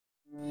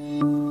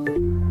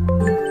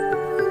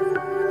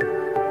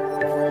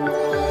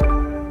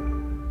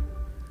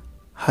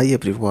Hi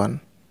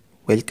everyone,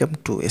 welcome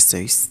to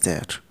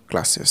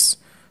classes.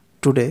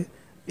 Today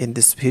in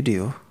this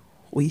video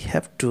we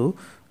have to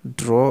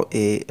draw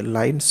a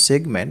line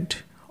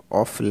segment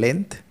of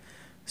length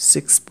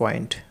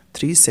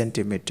 6.3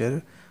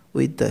 centimeter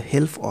with the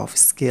help of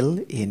scale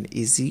in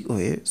easy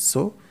way.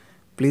 So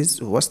please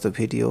watch the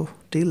video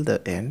till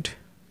the end.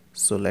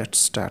 So let's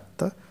start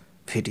the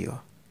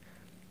video.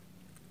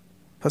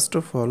 First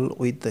of all,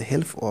 with the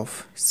help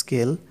of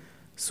scale,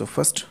 so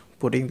first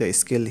putting the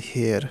scale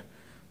here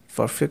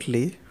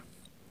perfectly,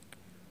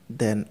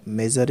 then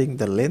measuring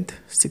the length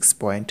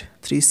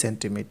 6.3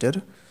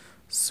 centimeter.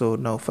 So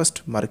now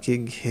first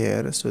marking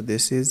here, so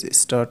this is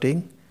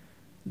starting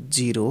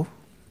 0,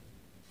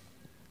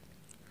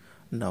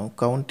 now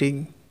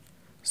counting,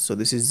 so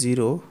this is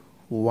 0,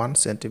 1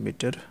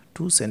 centimeter,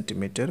 2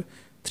 centimeter,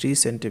 3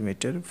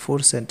 centimeter, 4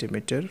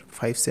 centimeter,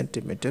 5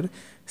 centimeter,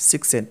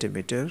 6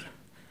 centimeter,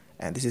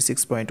 and this is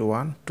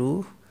 6.1,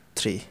 2,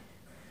 3.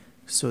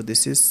 So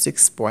this is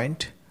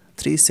 6.3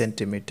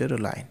 centimeter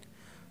line.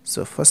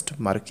 So first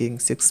marking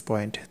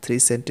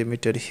 6.3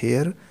 centimeter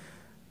here,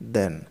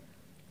 then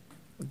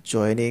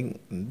joining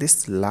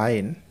this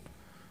line.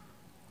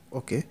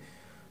 Okay,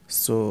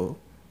 so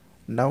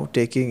now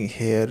taking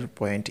here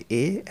point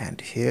A and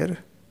here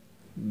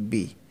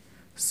B.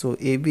 So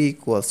AB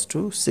equals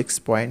to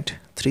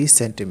 6.3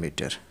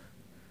 centimeter.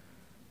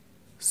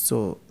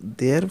 So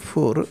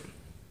therefore,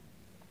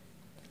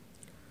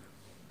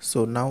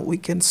 so now we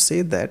can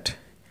say that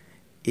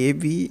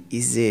AB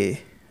is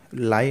a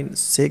line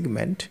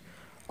segment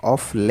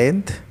of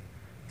length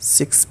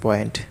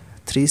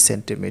 6.3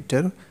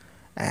 centimeter,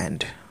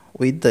 and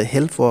with the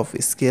help of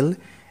scale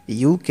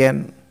you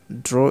can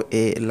draw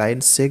a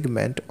line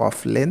segment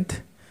of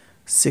length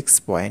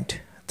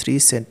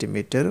 6.3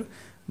 centimeter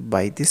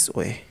by this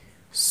way.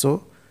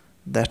 So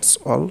that's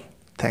all.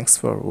 Thanks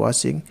for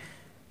watching.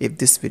 If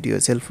this video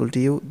is helpful to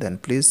you, then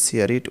please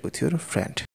share it with your friend.